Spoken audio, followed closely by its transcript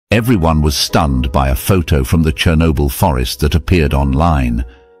Everyone was stunned by a photo from the Chernobyl forest that appeared online.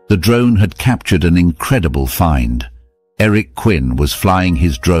 The drone had captured an incredible find. Eric Quinn was flying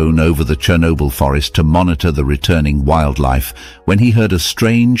his drone over the Chernobyl forest to monitor the returning wildlife when he heard a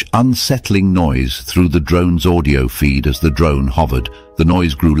strange, unsettling noise through the drone's audio feed. As the drone hovered, the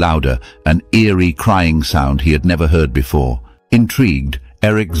noise grew louder, an eerie crying sound he had never heard before. Intrigued,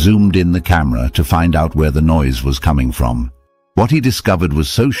 Eric zoomed in the camera to find out where the noise was coming from. What he discovered was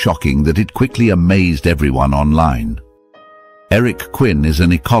so shocking that it quickly amazed everyone online. Eric Quinn is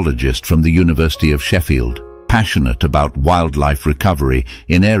an ecologist from the University of Sheffield, passionate about wildlife recovery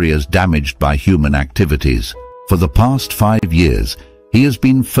in areas damaged by human activities. For the past 5 years, he has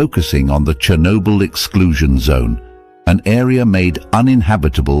been focusing on the Chernobyl exclusion zone, an area made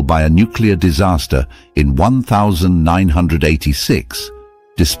uninhabitable by a nuclear disaster in 1986.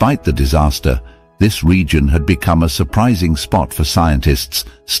 Despite the disaster, this region had become a surprising spot for scientists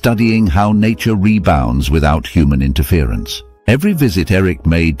studying how nature rebounds without human interference. Every visit Eric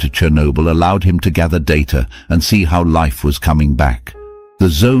made to Chernobyl allowed him to gather data and see how life was coming back. The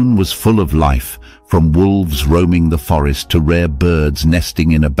zone was full of life, from wolves roaming the forest to rare birds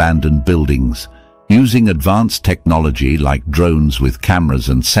nesting in abandoned buildings. Using advanced technology like drones with cameras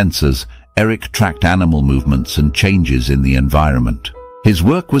and sensors, Eric tracked animal movements and changes in the environment. His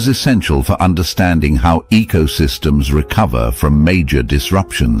work was essential for understanding how ecosystems recover from major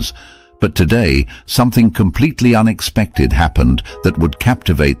disruptions. But today, something completely unexpected happened that would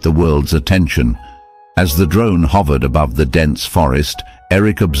captivate the world's attention. As the drone hovered above the dense forest,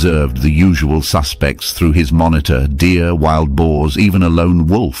 Eric observed the usual suspects through his monitor: deer, wild boars, even a lone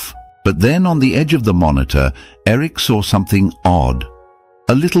wolf. But then on the edge of the monitor, Eric saw something odd.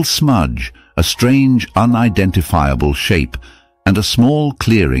 A little smudge, a strange, unidentifiable shape, and a small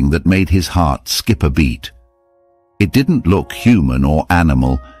clearing that made his heart skip a beat. It didn't look human or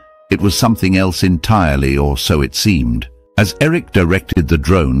animal. It was something else entirely, or so it seemed. As Eric directed the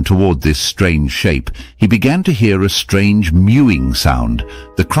drone toward this strange shape, he began to hear a strange mewing sound.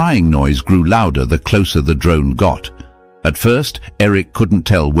 The crying noise grew louder the closer the drone got. At first, Eric couldn't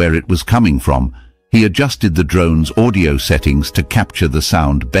tell where it was coming from. He adjusted the drone's audio settings to capture the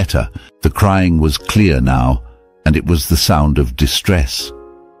sound better. The crying was clear now, and it was the sound of distress.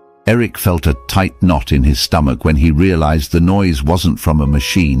 Eric felt a tight knot in his stomach when he realized the noise wasn't from a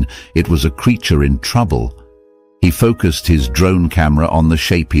machine, it was a creature in trouble. He focused his drone camera on the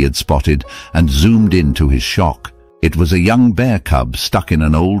shape he had spotted and zoomed in to his shock. It was a young bear cub stuck in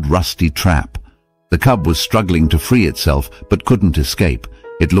an old rusty trap. The cub was struggling to free itself but couldn't escape.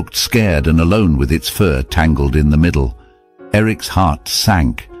 It looked scared and alone with its fur tangled in the middle. Eric's heart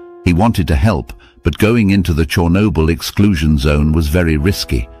sank. He wanted to help, but going into the Chernobyl exclusion zone was very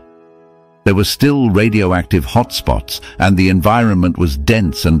risky. There were still radioactive hotspots, and the environment was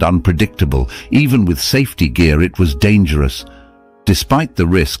dense and unpredictable. Even with safety gear, it was dangerous. Despite the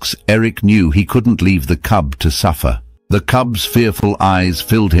risks, Eric knew he couldn't leave the cub to suffer. The cub's fearful eyes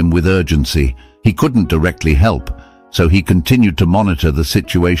filled him with urgency. He couldn't directly help, so he continued to monitor the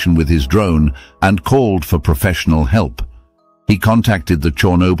situation with his drone and called for professional help. He contacted the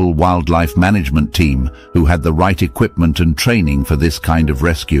Chernobyl Wildlife Management Team, who had the right equipment and training for this kind of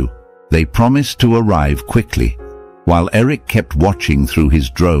rescue. They promised to arrive quickly. While Eric kept watching through his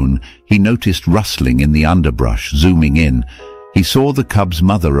drone, he noticed rustling in the underbrush. Zooming in, he saw the cub's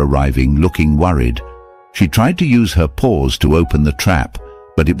mother arriving, looking worried. She tried to use her paws to open the trap,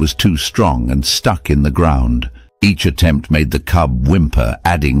 but it was too strong and stuck in the ground. Each attempt made the cub whimper,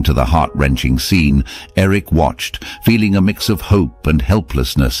 adding to the heart-wrenching scene. Eric watched, feeling a mix of hope and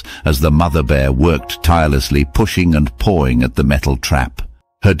helplessness as the mother bear worked tirelessly, pushing and pawing at the metal trap.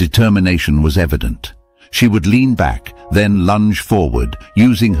 Her determination was evident. She would lean back, then lunge forward,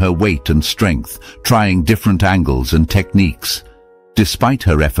 using her weight and strength, trying different angles and techniques. Despite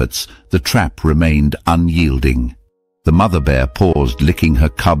her efforts, the trap remained unyielding. The mother bear paused, licking her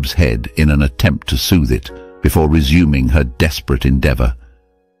cub's head in an attempt to soothe it, before resuming her desperate endeavor.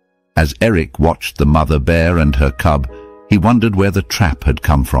 As Eric watched the mother bear and her cub, he wondered where the trap had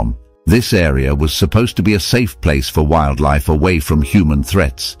come from. This area was supposed to be a safe place for wildlife away from human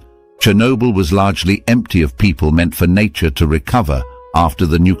threats. Chernobyl was largely empty of people meant for nature to recover after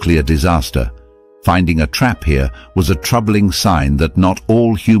the nuclear disaster. Finding a trap here was a troubling sign that not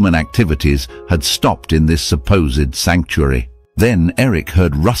all human activities had stopped in this supposed sanctuary. Then Eric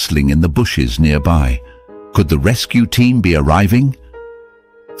heard rustling in the bushes nearby. Could the rescue team be arriving?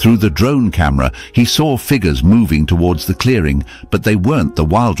 Through the drone camera, he saw figures moving towards the clearing, but they weren't the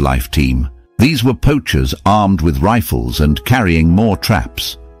wildlife team. These were poachers armed with rifles and carrying more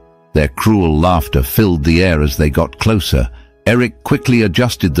traps. Their cruel laughter filled the air as they got closer. Eric quickly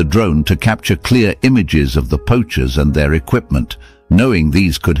adjusted the drone to capture clear images of the poachers and their equipment. Knowing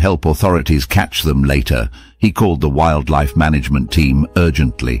these could help authorities catch them later, he called the wildlife management team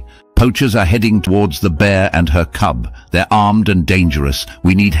urgently. "Poachers are heading towards the bear and her cub. They're armed and dangerous.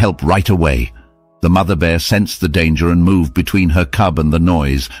 We need help right away." The mother bear sensed the danger and moved between her cub and the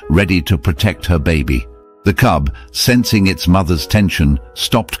noise, ready to protect her baby. The cub, sensing its mother's tension,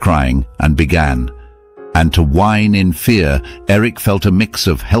 stopped crying and began. And to whine in fear, Eric felt a mix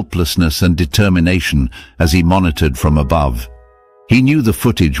of helplessness and determination as he monitored from above. He knew the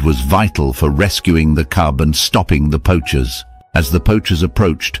footage was vital for rescuing the cub and stopping the poachers. As the poachers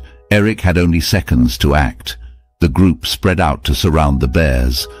approached, Eric had only seconds to act. The group spread out to surround the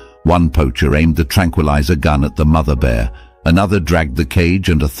bears. One poacher aimed the tranquilizer gun at the mother bear, another dragged the cage,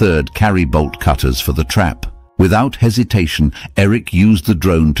 and a third carried bolt cutters for the trap. Without hesitation, Eric used the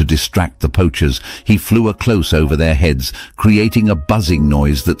drone to distract the poachers. He flew close over their heads, creating a buzzing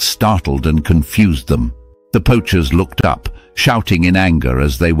noise that startled and confused them. The poachers looked up, shouting in anger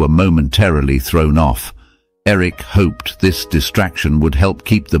as they were momentarily thrown off. Eric hoped this distraction would help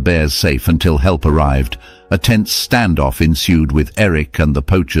keep the bears safe until help arrived. A tense standoff ensued with Eric and the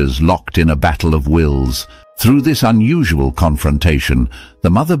poachers locked in a battle of wills. Through this unusual confrontation, the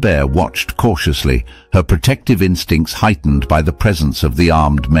mother bear watched cautiously, her protective instincts heightened by the presence of the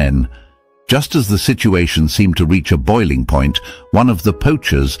armed men. Just as the situation seemed to reach a boiling point, one of the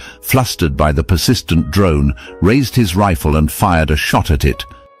poachers, flustered by the persistent drone, raised his rifle and fired a shot at it.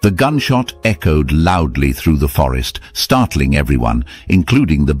 The gunshot echoed loudly through the forest, startling everyone,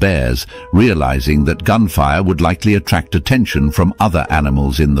 including the bears, realizing that gunfire would likely attract attention from other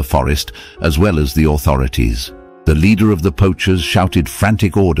animals in the forest, as well as the authorities. The leader of the poachers shouted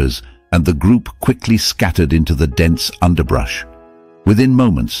frantic orders, and the group quickly scattered into the dense underbrush. Within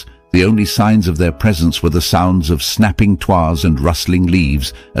moments, the only signs of their presence were the sounds of snapping twigs and rustling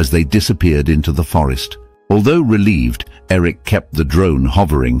leaves as they disappeared into the forest. Although relieved, Eric kept the drone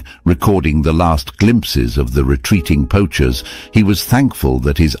hovering, recording the last glimpses of the retreating poachers. He was thankful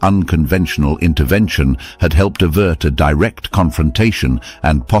that his unconventional intervention had helped avert a direct confrontation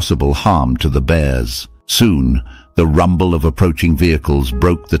and possible harm to the bears. Soon, the rumble of approaching vehicles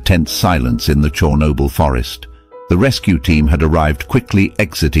broke the tense silence in the Chernobyl forest. The rescue team had arrived, quickly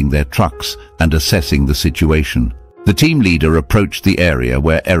exiting their trucks and assessing the situation. The team leader approached the area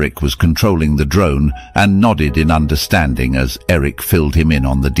where Eric was controlling the drone and nodded in understanding as Eric filled him in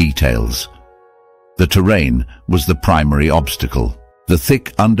on the details. The terrain was the primary obstacle. The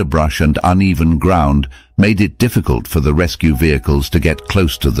thick underbrush and uneven ground made it difficult for the rescue vehicles to get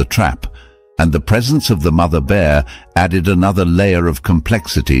close to the trap, and the presence of the mother bear added another layer of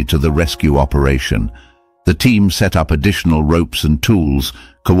complexity to the rescue operation. The team set up additional ropes and tools,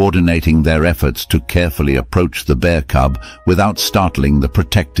 coordinating their efforts to carefully approach the bear cub without startling the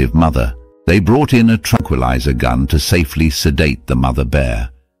protective mother. They brought in a tranquilizer gun to safely sedate the mother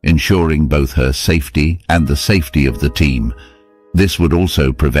bear, ensuring both her safety and the safety of the team. This would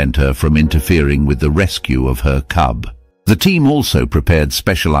also prevent her from interfering with the rescue of her cub. The team also prepared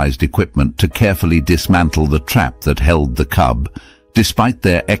specialized equipment to carefully dismantle the trap that held the cub. Despite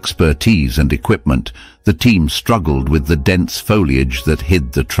their expertise and equipment, the team struggled with the dense foliage that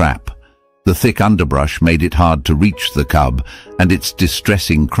hid the trap. The thick underbrush made it hard to reach the cub, and its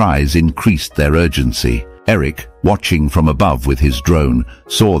distressing cries increased their urgency. Eric, watching from above with his drone,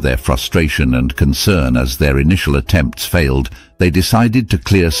 saw their frustration and concern as their initial attempts failed. They decided to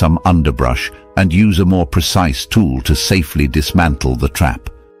clear some underbrush and use a more precise tool to safely dismantle the trap.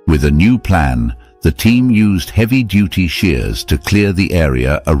 With a new plan, the team used heavy-duty shears to clear the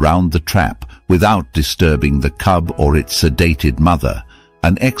area around the trap without disturbing the cub or its sedated mother.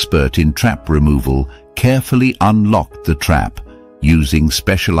 An expert in trap removal carefully unlocked the trap, using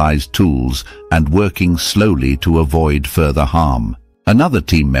specialized tools and working slowly to avoid further harm. Another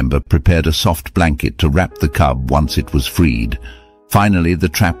team member prepared a soft blanket to wrap the cub once it was freed. Finally, the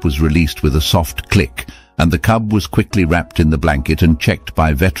trap was released with a soft click, and the cub was quickly wrapped in the blanket and checked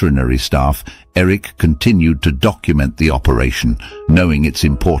by veterinary staff. Eric continued to document the operation, knowing its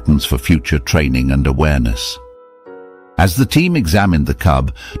importance for future training and awareness. As the team examined the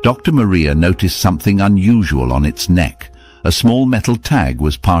cub, Dr. Maria noticed something unusual on its neck. A small metal tag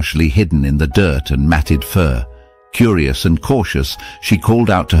was partially hidden in the dirt and matted fur. Curious and cautious, she called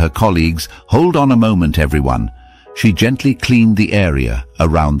out to her colleagues, "Hold on a moment, everyone." She gently cleaned the area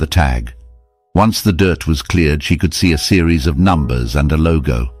around the tag. Once the dirt was cleared, she could see a series of numbers and a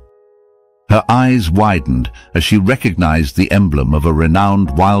logo. Her eyes widened as she recognized the emblem of a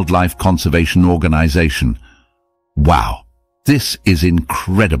renowned wildlife conservation organization. "Wow, this is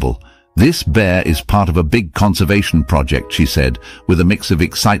incredible. "This bear is part of a big conservation project," she said, with a mix of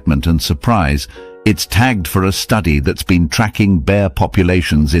excitement and surprise. "It's tagged for a study that's been tracking bear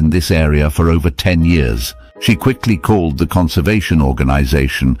populations in this area for over 10 years. She quickly called the conservation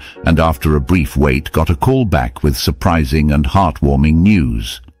organization and after a brief wait got a call back with surprising and heartwarming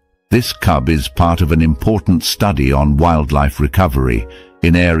news. This cub is part of an important study on wildlife recovery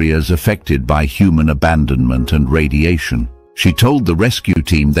in areas affected by human abandonment and radiation. She told the rescue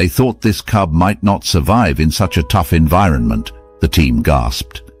team they thought this cub might not survive in such a tough environment. The team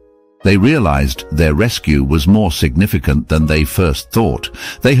gasped. They realized their rescue was more significant than they first thought.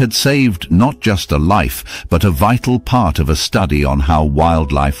 They had saved not just a life, but a vital part of a study on how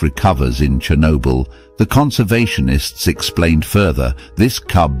wildlife recovers in Chernobyl. The conservationists explained further, this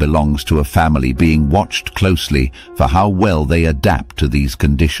cub belongs to a family being watched closely for how well they adapt to these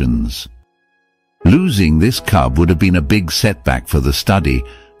conditions. Losing this cub would have been a big setback for the study,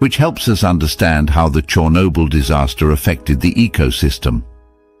 which helps us understand how the Chernobyl disaster affected the ecosystem.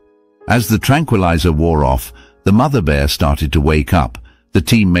 As the tranquilizer wore off, the mother bear started to wake up. The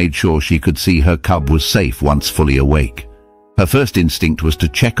team made sure she could see her cub was safe once fully awake. Her first instinct was to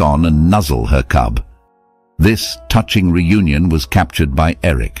check on and nuzzle her cub. This touching reunion was captured by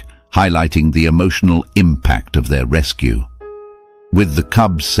Eric, highlighting the emotional impact of their rescue. With the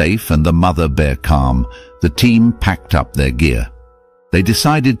cub safe and the mother bear calm, the team packed up their gear. They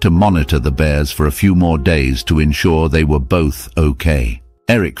decided to monitor the bears for a few more days to ensure they were both okay.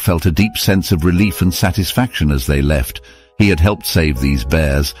 Eric felt a deep sense of relief and satisfaction as they left. He had helped save these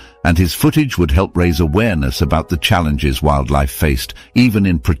bears, and his footage would help raise awareness about the challenges wildlife faced, even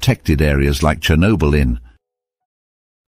in protected areas like Chernobyl.